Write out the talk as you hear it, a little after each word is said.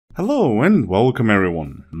Hello and welcome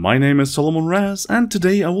everyone, my name is Solomon Raz and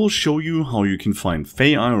today I will show you how you can find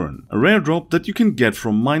Fae Iron, a rare drop that you can get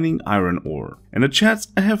from mining iron ore. In the chats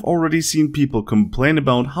I have already seen people complain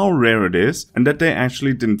about how rare it is and that they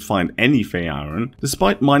actually didn't find any Fae Iron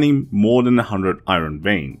despite mining more than 100 iron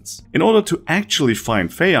veins. In order to actually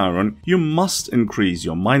find Fae Iron, you must increase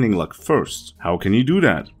your mining luck first. How can you do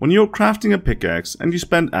that? When you're crafting a pickaxe and you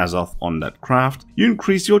spend Azoth on that craft, you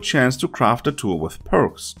increase your chance to craft a tool with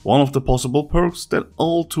perks. One of the possible perks that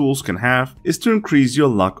all tools can have is to increase your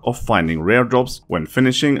luck of finding rare drops when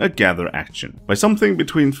finishing a gather action by something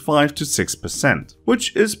between 5 to 6%,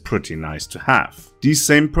 which is pretty nice to have. These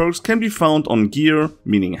same perks can be found on gear,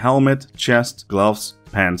 meaning helmet, chest, gloves,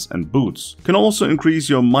 pants and boots. Can also increase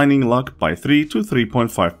your mining luck by 3 to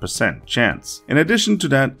 3.5% chance. In addition to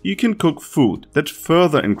that, you can cook food that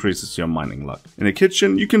further increases your mining luck. In the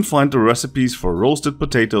kitchen, you can find the recipes for roasted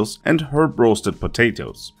potatoes and herb roasted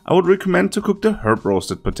potatoes. I would recommend to cook the herb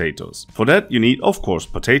roasted potatoes. For that, you need of course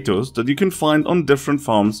potatoes that you can find on different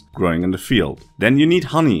farms growing in the field. Then you need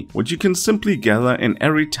honey, which you can simply gather in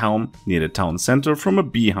every town near the town center from a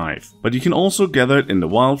beehive. But you can also gather it in the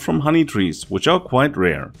wild from honey trees, which are quite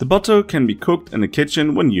rare. The butter can be cooked in the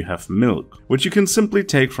kitchen when you have milk, which you can simply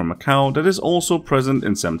take from a cow that is also present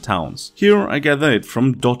in some towns. Here I gather it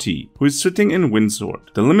from Dottie, who is sitting in Windsor.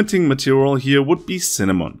 The limiting material here would be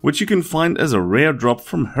cinnamon, which you can find as a rare drop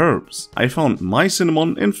from herbs. I found my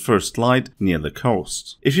cinnamon in First Light near the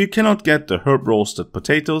coast. If you cannot get the herb roasted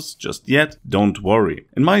potatoes just yet, don't worry.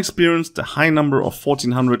 In my experience, the high number of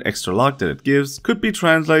 1400 extra luck that it gives could be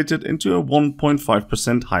translated into a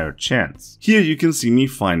 1.5% higher chance. Here you can see me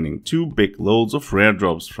finding 2 big loads of rare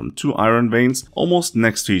drops from 2 iron veins almost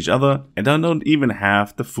next to each other, and I don't even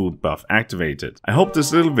have the food buff activated. I hope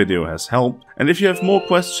this little video has helped, and if you have more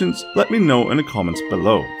questions, let me know in the comments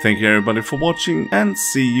below. Thank you everybody for watching and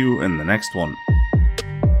see you in the next one.